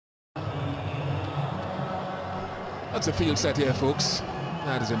That's a field set here, folks.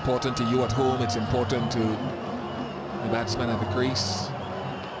 That is important to you at home. It's important to the batsman at the crease,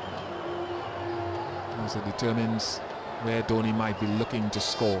 as it determines where Dhoni might be looking to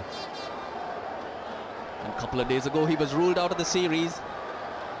score. A couple of days ago, he was ruled out of the series.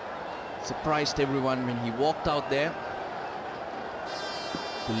 Surprised everyone when he walked out there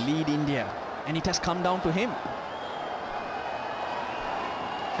to lead India, and it has come down to him.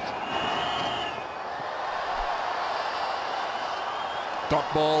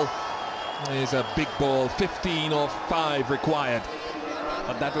 Dot ball is a big ball, 15 or 5 required.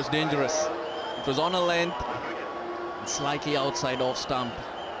 But that was dangerous. It was on a length, slightly outside off stump.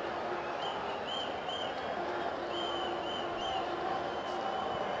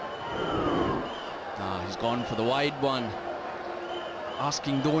 He's gone for the wide one,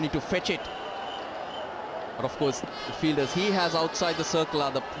 asking Dhoni to fetch it. But of course, the fielders he has outside the circle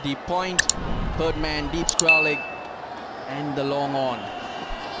are the deep point, third man, deep square leg, and the long on.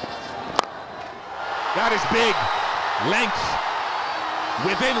 That is big. Length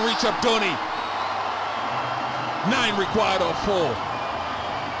within reach of Dhoni. 9 required or 4.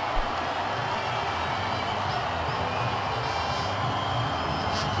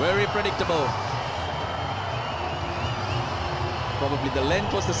 Very predictable. Probably the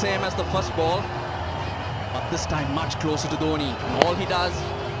length was the same as the first ball, but this time much closer to Dhoni. And all he does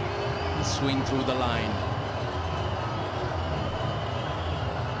is swing through the line.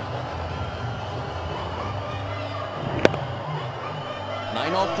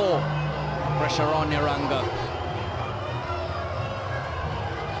 Or 4. Pressure on Neranga.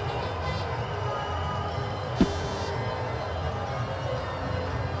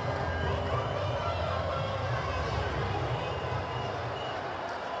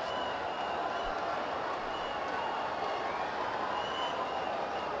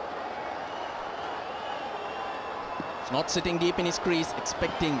 He's not sitting deep in his crease,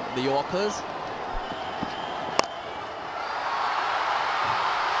 expecting the Yorkers.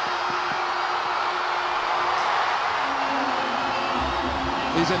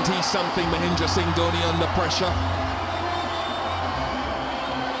 Isn't he something, Mahendra Singh Dhoni, under pressure?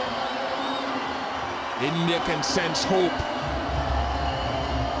 India can sense hope.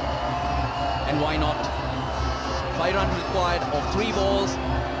 And why not? 5 runs required of 3 balls.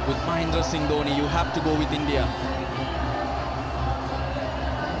 With Mahendra Singh Dhoni, you have to go with India.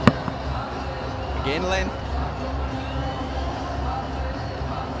 Again length.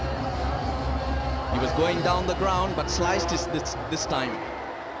 He was going down the ground, but sliced this time.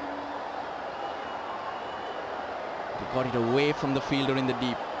 He got it away from the fielder in the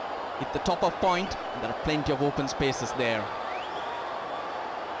deep. Hit the top of point. There are plenty of open spaces there.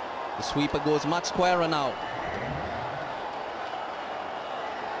 The sweeper goes much squarer now.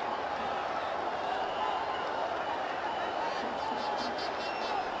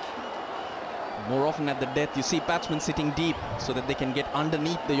 More often at the death, you see batsmen sitting deep so that they can get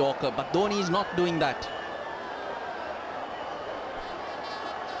underneath the Yorker, but Dhoni is not doing that.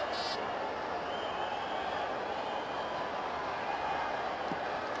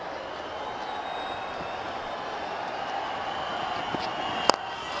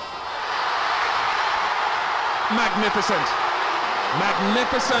 Magnificent.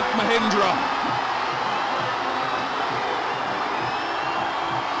 Magnificent Mahendra.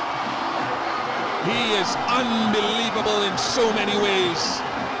 He is unbelievable in so many ways.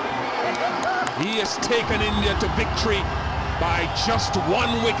 He has taken India to victory by just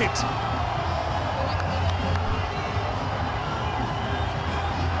 1 wicket.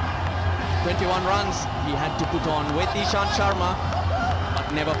 "21 runs he had to put on with Ishant Sharma,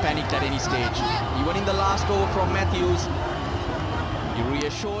 but never panicked at any stage. Even in the last over from Matthews, he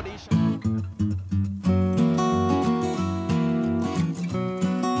reassured Ishant.